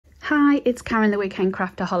Hi, it's Karen the Weekend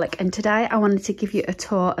Craftaholic, and today I wanted to give you a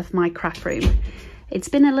tour of my craft room. It's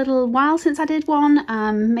been a little while since I did one,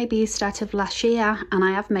 maybe start of last year, and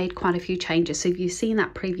I have made quite a few changes. So if you've seen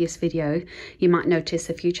that previous video, you might notice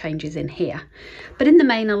a few changes in here. But in the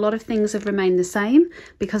main, a lot of things have remained the same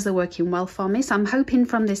because they're working well for me. So I'm hoping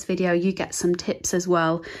from this video you get some tips as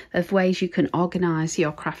well of ways you can organise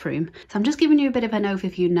your craft room. So I'm just giving you a bit of an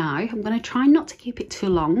overview now. I'm going to try not to keep it too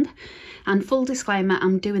long. And full disclaimer,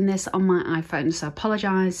 I'm doing this on my iPhone, so I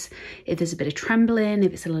apologise if there's a bit of trembling,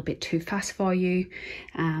 if it's a little bit too fast for you.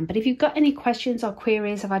 But if you've got any questions or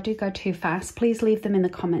queries, if I do go too fast, please leave them in the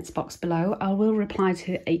comments box below. I will reply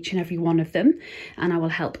to each and every one of them, and I will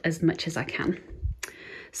help as much as I can.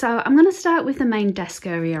 So I'm going to start with the main desk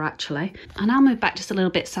area actually, and I'll move back just a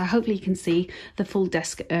little bit so hopefully you can see the full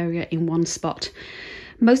desk area in one spot.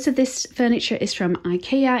 Most of this furniture is from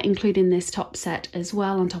Ikea, including this top set as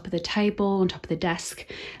well, on top of the table, on top of the desk.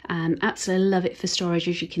 Absolutely love it for storage.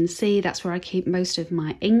 As you can see, that's where I keep most of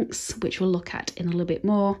my inks, which we'll look at in a little bit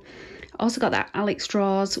more. Also got that Alex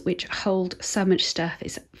drawers, which hold so much stuff.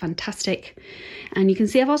 It's fantastic. And you can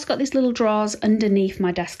see I've also got these little drawers underneath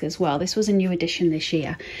my desk as well. This was a new addition this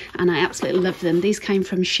year, and I absolutely love them. These came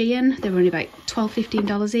from Shein. They were only about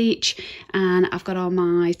 $12–15 each, and I've got all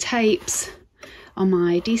my tapes, on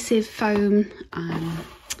my adhesive foam,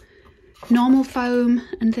 normal foam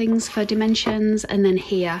and things for dimensions, and then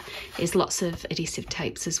here is lots of adhesive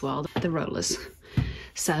tapes as well, the rollers.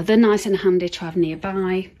 So they're nice and handy to have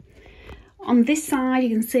nearby. On this side you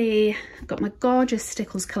can see I've got my gorgeous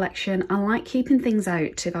stickles collection. I like keeping things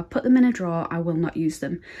out. If I put them in a drawer, I will not use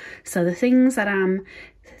them. So the things that I'm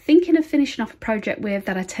thinking of finishing off a project with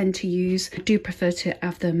that I tend to use, I do prefer to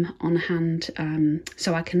have them on hand,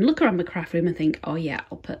 so I can look around my craft room and think, oh yeah,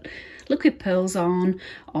 I'll put liquid pearls on,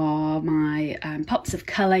 or my pops of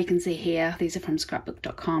colour. You can see here, these are from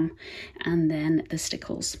scrapbook.com, and then the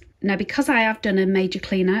stickles. Now, because I have done a major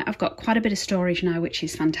clean out, I've got quite a bit of storage now, which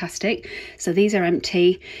is fantastic. So these are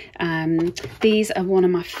empty. These are one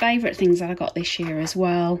of my favourite things that I got this year as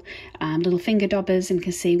well. Little finger daubers, and you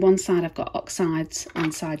can see one side I've got oxides,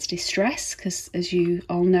 one side's distress, because as you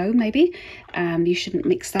all know maybe, you shouldn't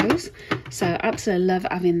mix those. So absolutely love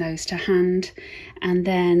having those to hand. And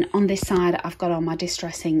then on this side I've got all my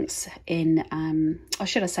distress inks in, or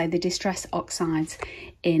should I say the distress oxides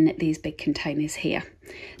in these big containers here.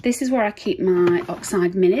 This is where I keep my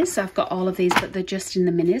oxide minis. So I've got all of these, but they're just in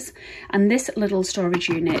the minis. And this little storage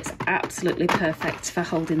unit is absolutely perfect for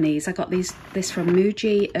holding these. I got this from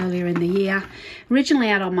Muji earlier in the year. Originally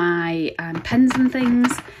I had all my pens and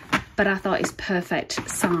things, but I thought it's perfect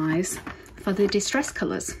size for the distress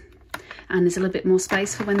colours. And there's a little bit more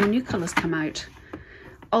space for when the new colours come out.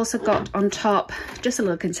 Also got on top just a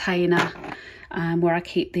little container where I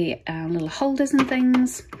keep the little holders and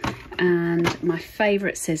things, and my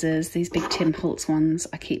favourite scissors, these big Tim Holtz ones,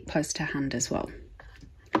 I keep close to hand as well.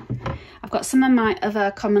 I've got some of my other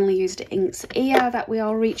commonly used inks here that we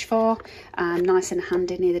all reach for, nice and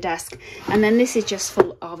handy near the desk. And then this is just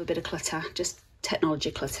full of a bit of clutter, just technology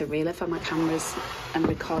clutter really for my cameras and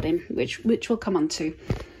recording, which we'll come on to.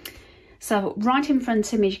 So right in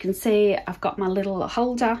front of me, you can see I've got my little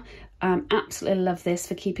holder. Absolutely love this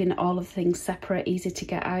for keeping all of things separate, easy to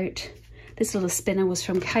get out. This little spinner was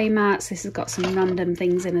from Kmart, so this has got some random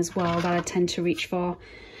things in as well that I tend to reach for.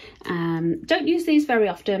 Don't use these very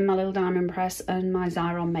often, my little diamond press and my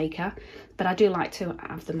Xyron maker, but I do like to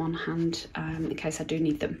have them on hand in case I do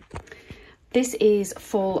need them. This is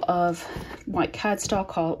full of white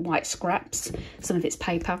cardstock or white scraps, some of it's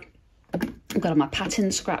paper. I've got all my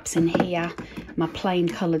pattern scraps in here, my plain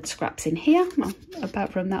coloured scraps in here, well,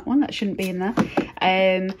 apart from that one, that shouldn't be in there.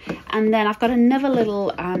 And then I've got another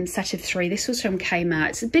little set of 3. This was from Kmart.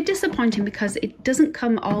 It's a bit disappointing because it doesn't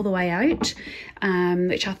come all the way out,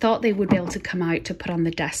 which I thought they would be able to come out to put on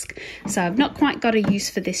the desk. So I've not quite got a use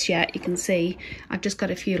for this yet. You can see I've just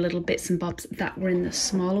got a few little bits and bobs that were in the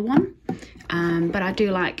smaller one. But I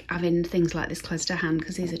do like having things like this close to hand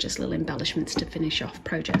because these are just little embellishments to finish off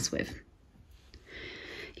projects with.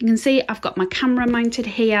 You can see I've got my camera mounted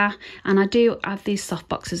here, and I do have these soft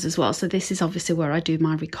boxes as well. So this is obviously where I do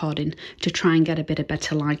my recording to try and get a bit of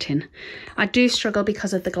better lighting. I do struggle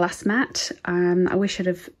because of the glass mat. I wish I'd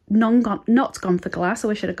have not gone for glass. I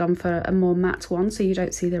wish I'd have gone for a more matte one so you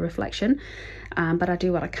don't see the reflection. But I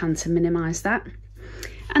do what I can to minimise that.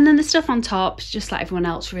 And then the stuff on top, just like everyone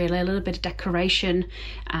else really, a little bit of decoration.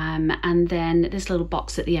 And then this little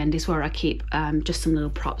box at the end is where I keep just some little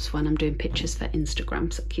props when I'm doing pictures for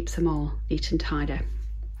Instagram, so it keeps them all neat and tidy.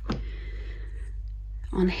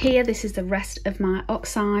 On here, this is the rest of my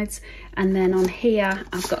oxides, and then on here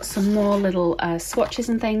I've got some more little swatches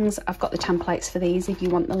and things. I've got the templates for these if you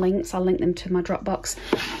want the links. I'll link them to my Dropbox,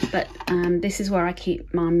 but this is where I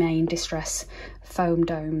keep my main distress foam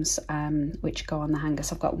domes, which go on the hanger,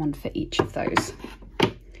 so I've got one for each of those.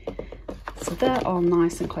 So they're all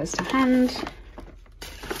nice and close to hand,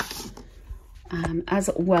 as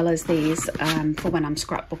well as these for when I'm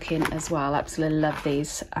scrapbooking as well. I absolutely love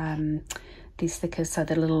these stickers, so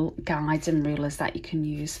the little guides and rulers that you can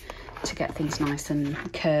use to get things nice and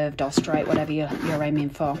curved or straight, whatever you're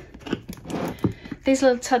aiming for. These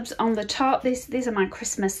little tubs on the top, these are my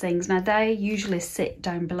Christmas things. Now they usually sit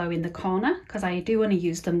down below in the corner because I do want to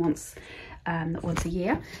use them once a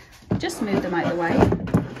year. Just move them out of the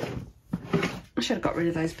way. I should have got rid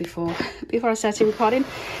of those before I started recording.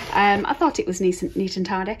 I thought it was neat and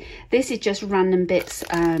tidy. This is just random bits,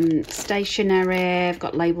 stationery. I've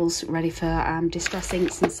got labels ready for distress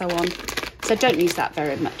inks and so on, so don't use that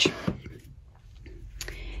very much.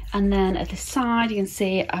 And then at the side you can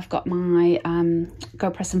see I've got my Go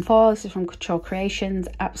Press and Foil. This is from Couture Creations.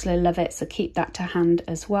 Absolutely love it, so keep that to hand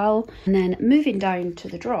as well. And then moving down to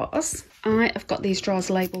the drawers, I've got these drawers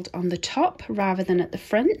labelled on the top rather than at the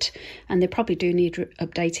front, and they probably do need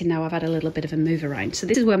updating now. I've had a little bit of a move around. So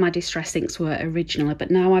this is where my distress inks were originally,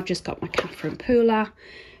 but now I've just got my Catherine Pooler,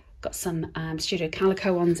 got some Studio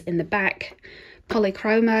Calico ones in the back.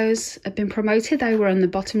 Polychromos have been promoted. They were on the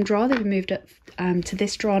bottom drawer. They've moved up to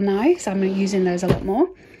this drawer now, so I'm using those a lot more.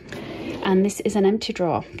 And this is an empty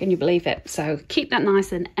drawer, can you believe it? So keep that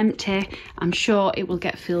nice and empty. I'm sure it will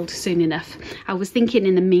get filled soon enough. I was thinking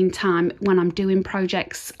in the meantime, when I'm doing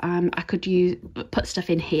projects, I could put stuff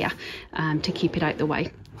in here to keep it out the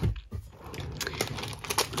way.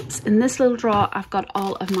 In this little drawer, I've got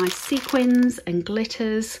all of my sequins and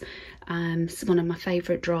glitters. It's one of my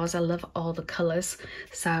favourite drawers. I love all the colours.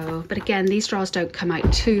 So, but again, these drawers don't come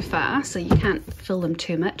out too far, so you can't fill them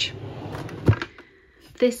too much.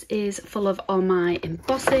 This is full of all my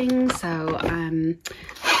embossing. So I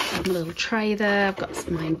have a little tray there. I've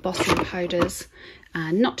got my embossing powders.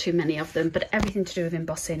 Not too many of them, but everything to do with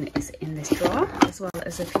embossing is in this drawer, as well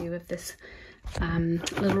as a few of this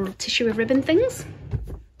little tissue of ribbon things.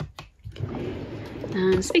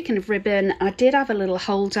 And speaking of ribbon, I did have a little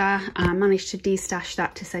holder. I managed to destash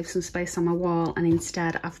that to save some space on my wall, and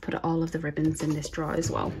instead I've put all of the ribbons in this drawer as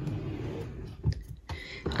well.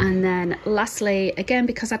 And then lastly, again,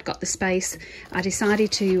 because I'd got the space, I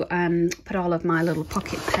decided to put all of my little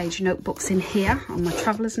pocket page notebooks in here, on my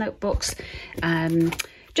traveller's notebooks,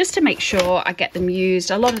 just to make sure I get them used.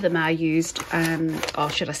 A lot of them are used, or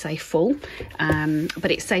should I say full,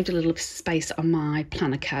 but it saved a little space on my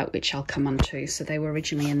planner cart, which I'll come on to. So they were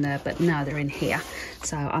originally in there, but now they're in here.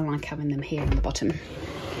 So I like having them here on the bottom.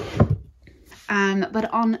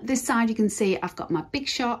 But on this side, you can see I've got my Big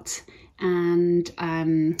Shot and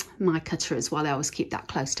my cutter as well. I always keep that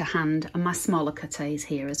close to hand, and my smaller cutter is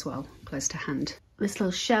here as well, close to hand. This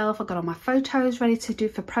little shelf, I've got all my photos ready to do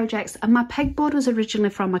for projects, and my pegboard was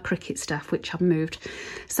originally from my Cricut stuff, which I've moved.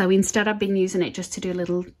 So instead I've been using it just to do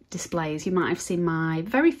little displays. You might have seen my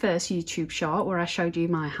very first YouTube short where I showed you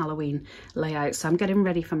my Halloween layout, so I'm getting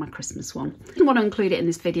ready for my Christmas one. I didn't want to include it in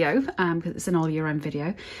this video because it's an all year round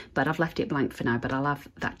video, but I've left it blank for now, but I'll have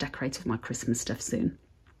that decorated with my Christmas stuff soon.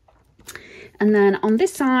 And then on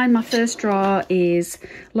this side, my first drawer is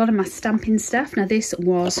a lot of my stamping stuff. Now this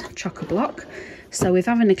was chock-a-block, so with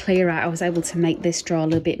having a clear out, I was able to make this drawer a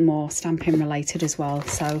little bit more stamping related as well.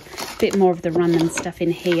 So a bit more of the random stuff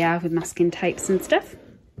in here with masking tapes and stuff.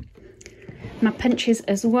 My punches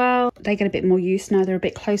as well, they get a bit more use now. They're a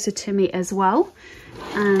bit closer to me as well.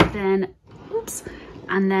 And then, oops.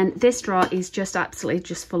 And then this drawer is just absolutely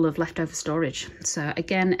just full of leftover storage. So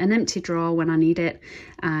again, an empty drawer when I need it.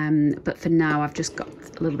 But for now, I've just got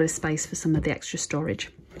a little bit of space for some of the extra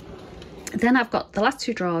storage. Then I've got the last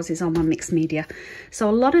two drawers is on my mixed media. So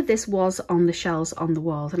a lot of this was on the shelves on the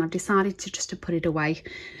walls, and I've decided to put it away.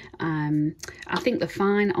 I think they're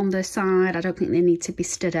fine on the side. I don't think they need to be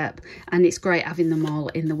stood up, and it's great having them all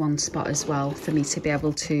in the one spot as well for me to be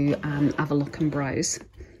able to have a look and browse.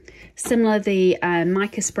 Similar, the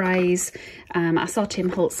mica sprays, I saw Tim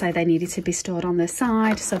Holt say they needed to be stored on the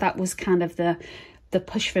side, so that was kind of the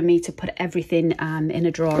push for me to put everything in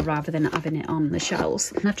a drawer rather than having it on the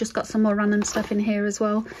shelves. And I've just got some more random stuff in here as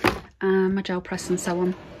well, my gel press and so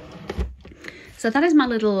on. So that is my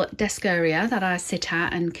little desk area that I sit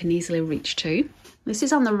at and can easily reach to. This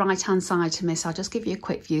is on the right hand side to me, so I'll just give you a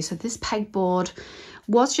quick view. So this pegboard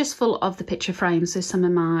was just full of the picture frames, so some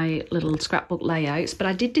of my little scrapbook layouts, but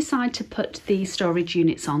I did decide to put the storage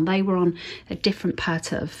units on. They were on a different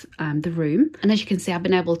part of the room, and as you can see, I've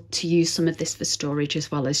been able to use some of this for storage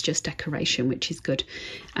as well as just decoration, which is good.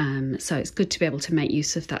 So it's good to be able to make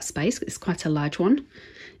use of that space. It's quite a large one.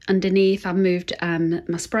 Underneath, I've moved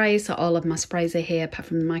my sprays, so all of my sprays are here apart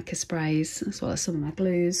from the mica sprays, as well as some of my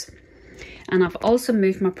glues. And I've also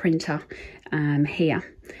moved my printer here.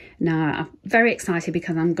 Now I'm very excited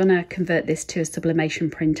because I'm going to convert this to a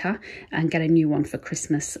sublimation printer and get a new one for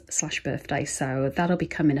Christmas/birthday, so that'll be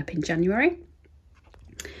coming up in January.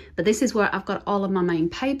 But this is where I've got all of my main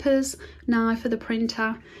papers now for the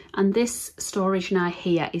printer, and this storage now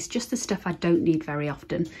here is just the stuff I don't need very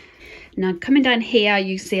often. Now coming down here,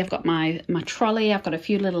 you see I've got my trolley. I've got a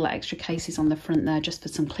few little extra cases on the front there just for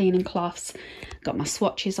some cleaning cloths. Got my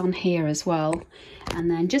swatches on here as well,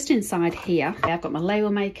 and then just inside here I've got my label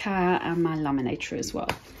maker and my laminator as well,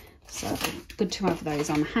 so good to have those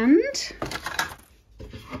on hand.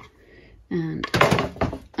 And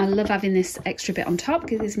I love having this extra bit on top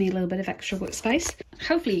because it gives me a little bit of extra workspace.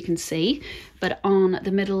 Hopefully you can see, but on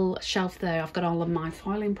the middle shelf there I've got all of my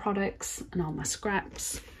foiling products and all my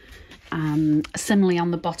scraps. Similarly on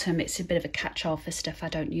the bottom, it's a bit of a catch-all for stuff I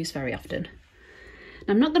don't use very often.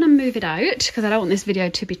 Now, I'm not going to move it out because I don't want this video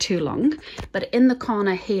to be too long, but in the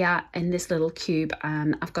corner here in this little cube,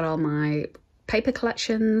 I've got all my paper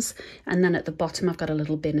collections, and then at the bottom I've got a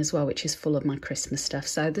little bin as well, which is full of my Christmas stuff,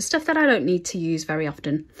 so the stuff that I don't need to use very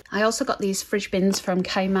often. I also got these fridge bins from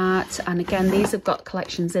Kmart, and again these have got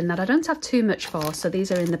collections in that I don't have too much for, so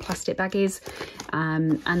these are in the plastic baggies,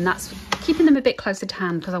 and that's keeping them a bit closer to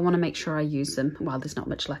hand because I want to make sure I use them while there's not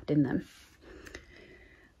much left in them.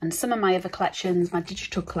 And some of my other collections, my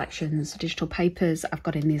digital collections, digital papers, I've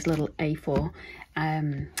got in these little A4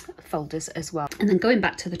 folders as well. And then going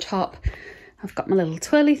back to the top, I've got my little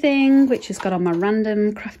twirly thing, which has got all my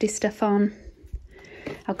random crafty stuff on.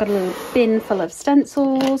 I've got a little bin full of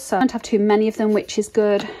stencils, so I don't have too many of them, which is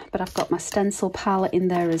good, but I've got my stencil palette in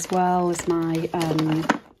there as well as my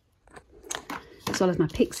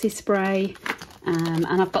pixie spray, and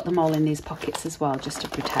I've got them all in these pockets as well, just to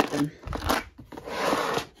protect them.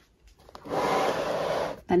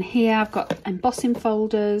 Then here I've got embossing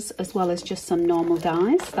folders, as well as just some normal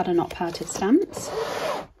dies that are not part of stamps.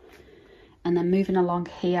 And then moving along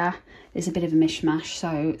here is a bit of a mishmash,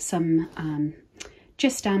 so some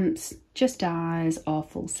just stamps, just dies, or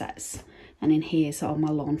full sets. And in here is all my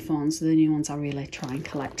lawn fawns, so the new ones I really try and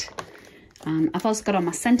collect. I've also got all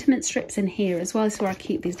my sentiment strips in here as well, so where I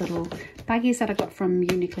keep these little baggies that I got from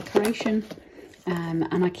Unique Decoration,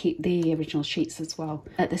 and I keep the original sheets as well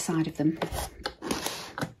at the side of them.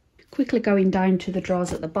 Quickly going down to the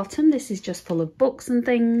drawers at the bottom, this is just full of books and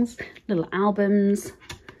things, little albums.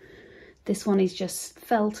 This one is just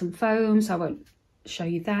felt and foam, so I won't show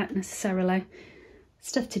you that necessarily.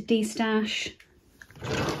 Stuff to de-stash.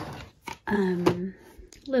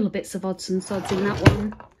 Little bits of odds and sods in that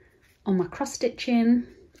one. On my cross stitching,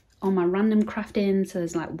 on my random crafting, so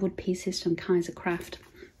there's like wood pieces from Kaiser Craft.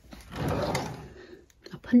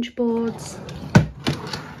 My punch boards.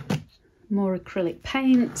 More acrylic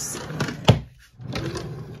paints.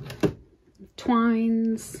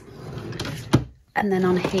 Twines. And then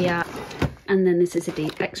on here, and then this is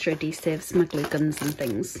extra adhesives, my glue guns and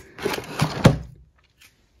things.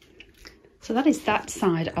 So that is that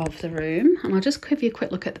side of the room, and I'll just give you a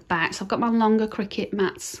quick look at the back. So I've got my longer Cricut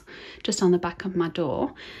mats just on the back of my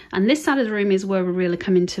door, and this side of the room is where we're really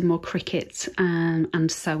coming to more Cricut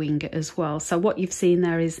and sewing as well. So what you've seen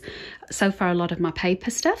there is so far a lot of my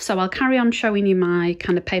paper stuff, so I'll carry on showing you my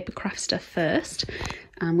kind of paper craft stuff first,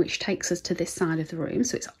 which takes us to this side of the room,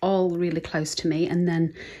 so it's all really close to me, and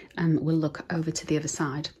then we'll look over to the other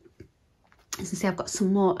side. As you can see, I've got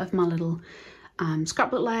some more of my little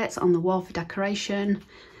scrapbook layouts on the wall for decoration.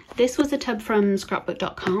 This was a tub from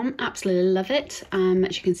scrapbook.com, absolutely love it.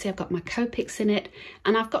 As you can see, I've got my Copics in it,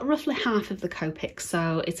 and I've got roughly half of the Copics,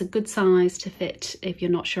 so it's a good size to fit if you're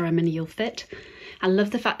not sure how many you'll fit. I love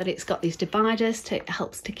the fact that it's got these dividers, it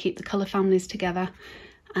helps to keep the colour families together.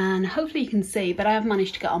 And hopefully you can see, but I have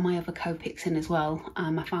managed to get all my other Copics in as well,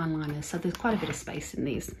 my fine liners, so there's quite a bit of space in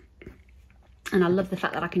these. And I love the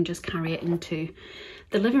fact that I can just carry it into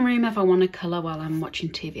the living room if I want to colour while I'm watching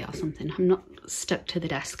TV or something. I'm not stuck to the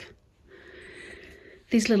desk.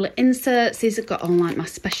 These little inserts, these have got all like my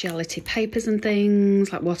speciality papers and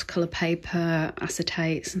things, like watercolour paper,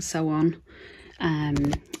 acetates and so on.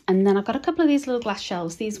 And then I've got a couple of these little glass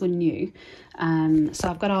shelves. These were new. So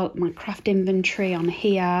I've got all my craft inventory on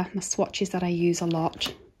here, my swatches that I use a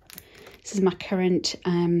lot. This is my current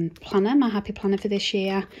planner, my happy planner for this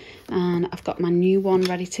year, and I've got my new one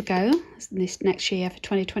ready to go this next year for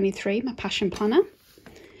 2023, my passion planner.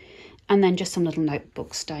 And then just some little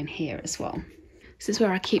notebooks down here as well. This is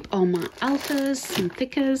where I keep all my alphas and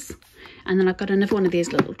thickers. And then I've got another one of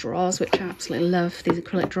these little drawers, which I absolutely love, these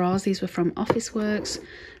acrylic drawers. These were from Officeworks.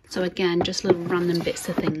 So again, just little random bits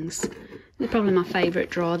of things. They're probably my favourite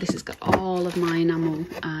drawer. This has got all of my enamel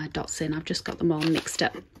dots in. I've just got them all mixed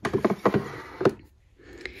up.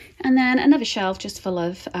 And then another shelf just full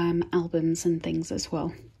of albums and things as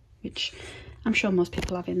well, which I'm sure most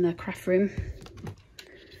people have in their craft room.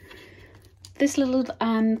 This little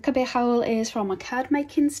cubby hole is from my card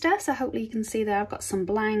making stuff. So hopefully you can see there I've got some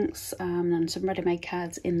blanks and some ready-made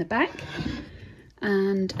cards in the back.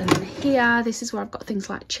 And then here, this is where I've got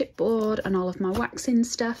things like chipboard and all of my waxing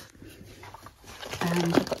stuff.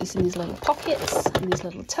 And I've got this in these little pockets and these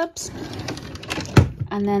little tubs.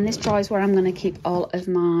 And then this drawer is where I'm going to keep all of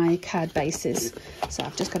my card bases. So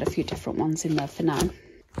I've just got a few different ones in there for now.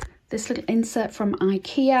 This little insert from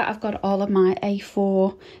Ikea, I've got all of my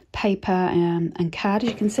A4 paper and card,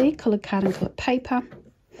 as you can see, coloured card and coloured paper.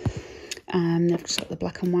 I've just got the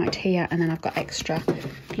black and white here, and then I've got extra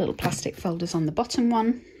little plastic folders on the bottom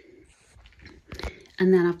one.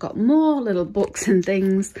 And then I've got more little books and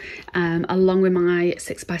things, along with my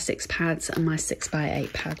 6x6 pads and my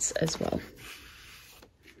 6x8 pads as well.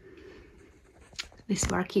 This is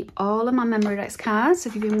where I keep all of my Memorydex cards. So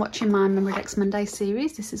if you've been watching my Memorydex Monday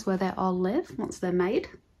series, this is where they all live once they're made.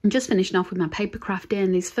 I'm just finishing off with my paper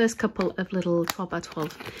crafting. These first couple of little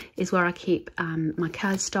 12x12 is where I keep my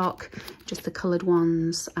cardstock, just the coloured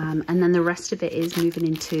ones, and then the rest of it is moving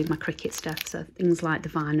into my Cricut stuff, so things like the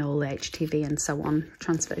vinyl, the HTV and so on,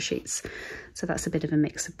 transfer sheets. So that's a bit of a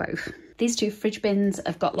mix of both. These two fridge bins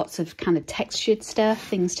have got lots of kind of textured stuff,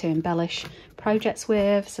 things to embellish projects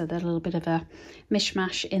with, so there's a little bit of a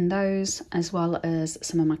mishmash in those, as well as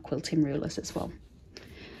some of my quilting rulers as well.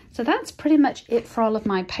 So that's pretty much it for all of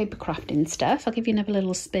my paper crafting stuff. I'll give you another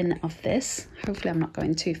little spin of this. Hopefully I'm not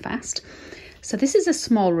going too fast. So this is a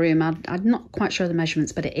small room. I'm not quite sure of the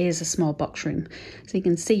measurements, but it is a small box room. So you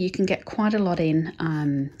can see you can get quite a lot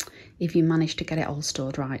in if you manage to get it all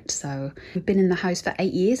stored right. So we've been in the house for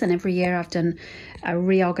 8 years, and every year I've done a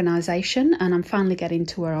reorganisation, and I'm finally getting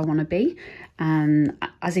to where I want to be.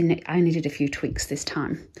 As in, I only did a few tweaks this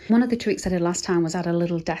time. One of the tweaks I did last time was add a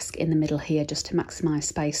little desk in the middle here just to maximise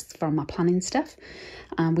space for my planning stuff.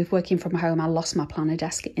 With working from home, I lost my planner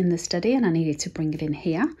desk in the study and I needed to bring it in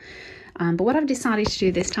here. But what I've decided to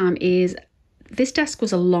do this time is, this desk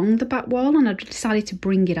was along the back wall and I decided to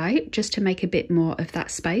bring it out just to make a bit more of that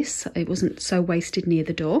space. It wasn't so wasted near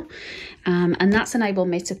the door. And that's enabled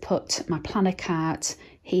me to put my planner cart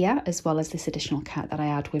here, as well as this additional cart that I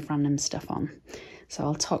add with random stuff on. So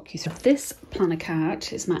I'll talk you through. This planner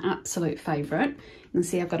cart is my absolute favourite. You can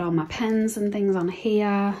see I've got all my pens and things on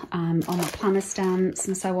here, all my planner stamps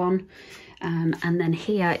and so on. And then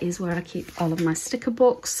here is where I keep all of my sticker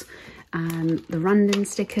books, the random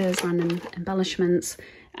stickers, random embellishments,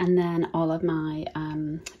 and then all of my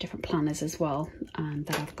different planners as well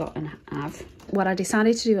that I've got and have. What I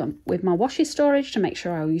decided to do with my washi storage to make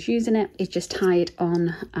sure I was using it is just tie it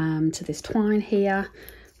on to this twine here,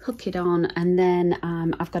 hook it on, and then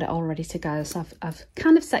I've got it all ready to go. So I've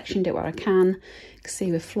kind of sectioned it where I can. You can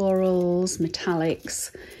see with florals,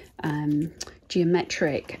 metallics,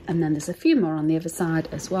 geometric, and then there's a few more on the other side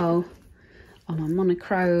as well, on my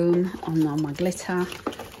monochrome, on my glitter,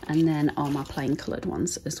 and then all my plain coloured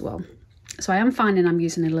ones as well. So I am finding I'm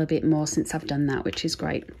using a little bit more since I've done that, which is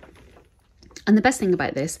great. And the best thing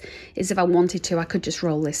about this is if I wanted to, I could just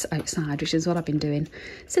roll this outside, which is what I've been doing,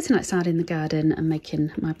 sitting outside in the garden and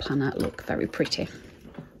making my planner look very pretty.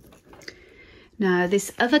 Now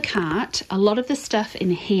this other cart, a lot of the stuff in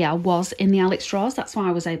here was in the Alex drawers. That's why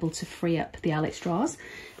I was able to free up the Alex drawers.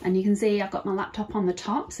 And you can see I've got my laptop on the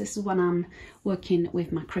top. So this is when I'm working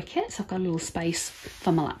with my Cricut. So I've got a little space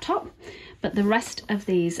for my laptop. But the rest of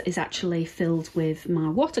these is actually filled with my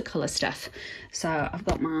watercolour stuff. So I've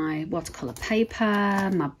got my watercolour paper,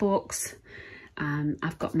 my books,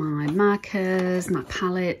 I've got my markers, my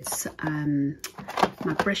palettes,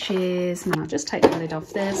 my brushes. And I'll just take the lid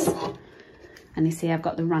off this. And you see I've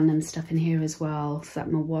got the random stuff in here as well. So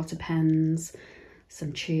my water pens,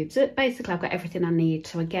 some tubes. So basically I've got everything I need.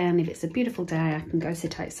 So again, if it's a beautiful day, I can go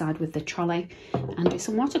sit outside with the trolley and do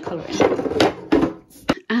some watercolouring.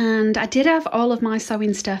 And I did have all of my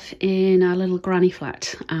sewing stuff in our little granny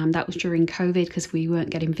flat. That was during COVID because we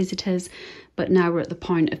weren't getting visitors, but now we're at the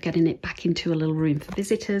point of getting it back into a little room for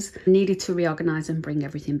visitors. I needed to reorganise and bring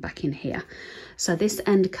everything back in here. So this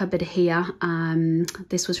end cupboard here,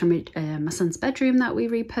 this was from my son's bedroom that we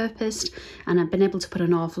repurposed, and I've been able to put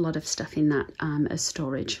an awful lot of stuff in that as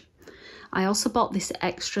storage. I also bought this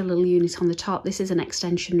extra little unit on the top. This is an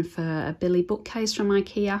extension for a Billy bookcase from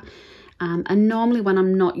Ikea. And normally when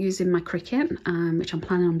I'm not using my Cricut, which I'm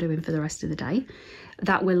planning on doing for the rest of the day,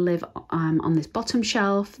 that will live on this bottom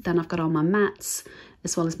shelf. Then I've got all my mats,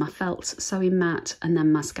 as well as my felt sewing mat, and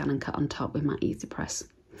then my scan and cut on top with my easy press.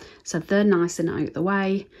 So they're nice and out the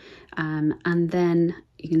way. And then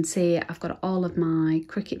you can see I've got all of my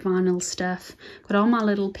Cricut vinyl stuff, got all my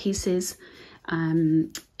little pieces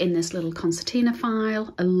in this little concertina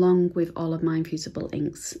file, along with all of my infusible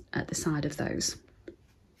inks at the side of those.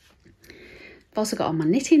 I've also got all my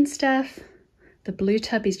knitting stuff. The blue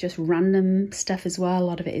tub is just random stuff as well. A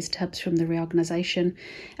lot of it is tubs from the reorganisation.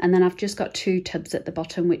 And then I've just got 2 tubs at the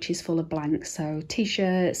bottom, which is full of blanks. So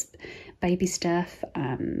t-shirts, baby stuff,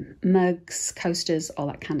 mugs, coasters, all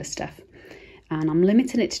that kind of stuff. And I'm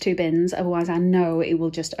limiting it to 2 bins. Otherwise I know it will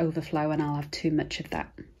just overflow and I'll have too much of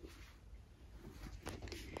that.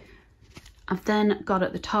 I've then got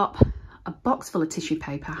at the top a box full of tissue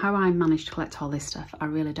paper. How I managed to collect all this stuff, I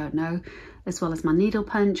really don't know. As well as my needle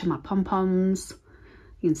punch and my pom-poms.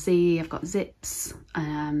 You can see I've got zips,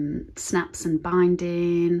 snaps and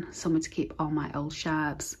binding, somewhere to keep all my old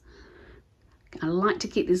sharps. I like to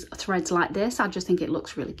keep these threads like this. I just think it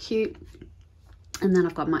looks really cute. And then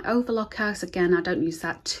I've got my overlocker. So again, I don't use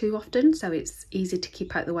that too often, so it's easy to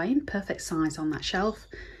keep out the way, and perfect size on that shelf.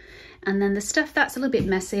 And then the stuff that's a little bit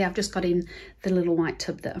messy, I've just got in the little white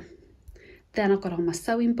tub there. Then I've got all my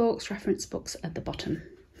sewing books, reference books at the bottom.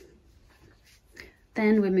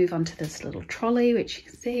 Then we move on to this little trolley, which you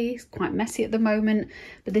can see is quite messy at the moment,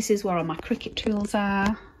 but this is where all my Cricut tools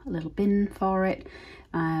are, a little bin for it.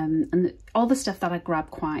 And all the stuff that I grab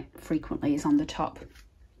quite frequently is on the top.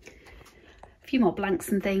 A few more blanks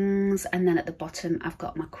and things, and then at the bottom I've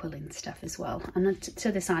got my quilling stuff as well. And then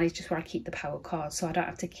to the side is just where I keep the power cords, so I don't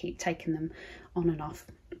have to keep taking them on and off.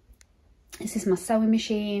 This is my sewing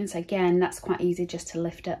machine, so again, that's quite easy just to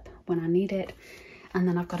lift up when I need it. And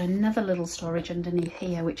then I've got another little storage underneath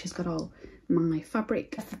here, which has got all my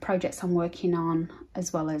fabric for projects I'm working on,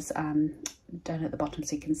 as well as down at the bottom,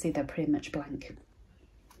 so you can see they're pretty much blank.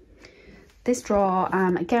 This drawer,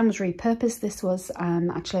 again, was repurposed. This was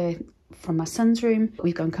actually from my son's room.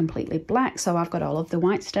 We've gone completely black, so I've got all of the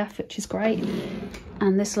white stuff, which is great.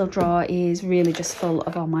 And this little drawer is really just full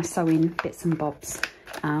of all my sewing bits and bobs,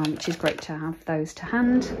 which is great to have those to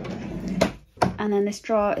hand. And then this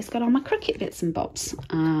drawer has got all my Cricut bits and bobs.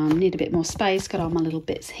 Need a bit more space, got all my little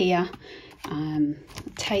bits here.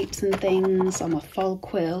 Tapes and things, all my fold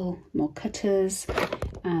quill, more cutters,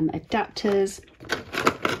 adapters,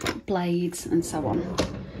 blades and so on.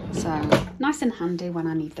 So nice and handy when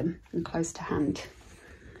I need them and close to hand.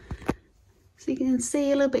 So you can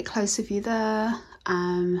see a little bit closer view there,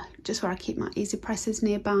 just where I keep my easy presses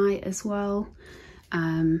nearby as well.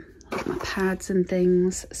 My pads and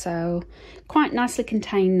things, so quite nicely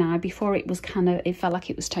contained now. Before it was it felt like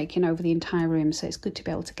it was taking over the entire room, so it's good to be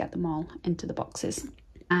able to get them all into the boxes.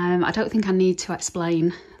 I don't think I need to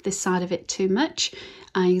explain this side of it too much.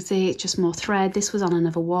 You can see it's just more thread. This was on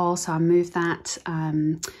another wall, so I moved that.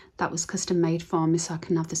 That was custom made for me, so I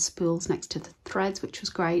can have the spools next to the threads, which was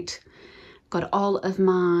great. Got all of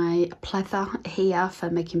my pleather here for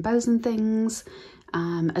making bows and things.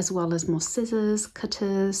 As well as more scissors,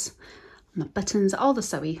 cutters, my buttons, all the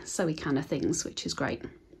sewy kind of things, which is great.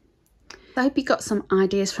 I hope you got some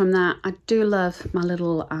ideas from that. I do love my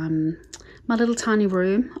little tiny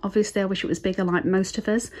room. Obviously I wish it was bigger like most of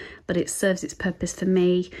us, but it serves its purpose for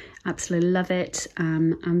me. Absolutely love it.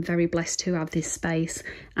 I'm very blessed to have this space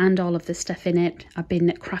and all of the stuff in it. I've been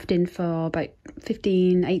crafting for about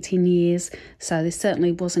 18 years, so this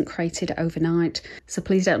certainly wasn't created overnight. So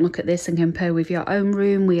please don't look at this and compare with your own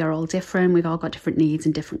room. We are all different. We've all got different needs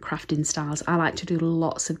and different crafting styles. I like to do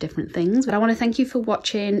lots of different things, but I want to thank you for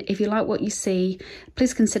watching. If you like what you see,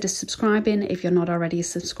 please consider subscribing if you're not already a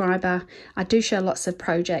subscriber. I do share lots of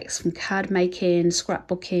projects from card making,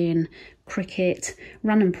 scrapbooking, Cricut,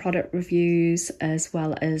 random product reviews, as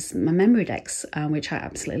well as my memory decks, which I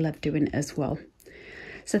absolutely love doing as well.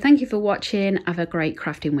 So thank you for watching. Have a great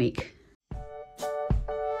crafting week.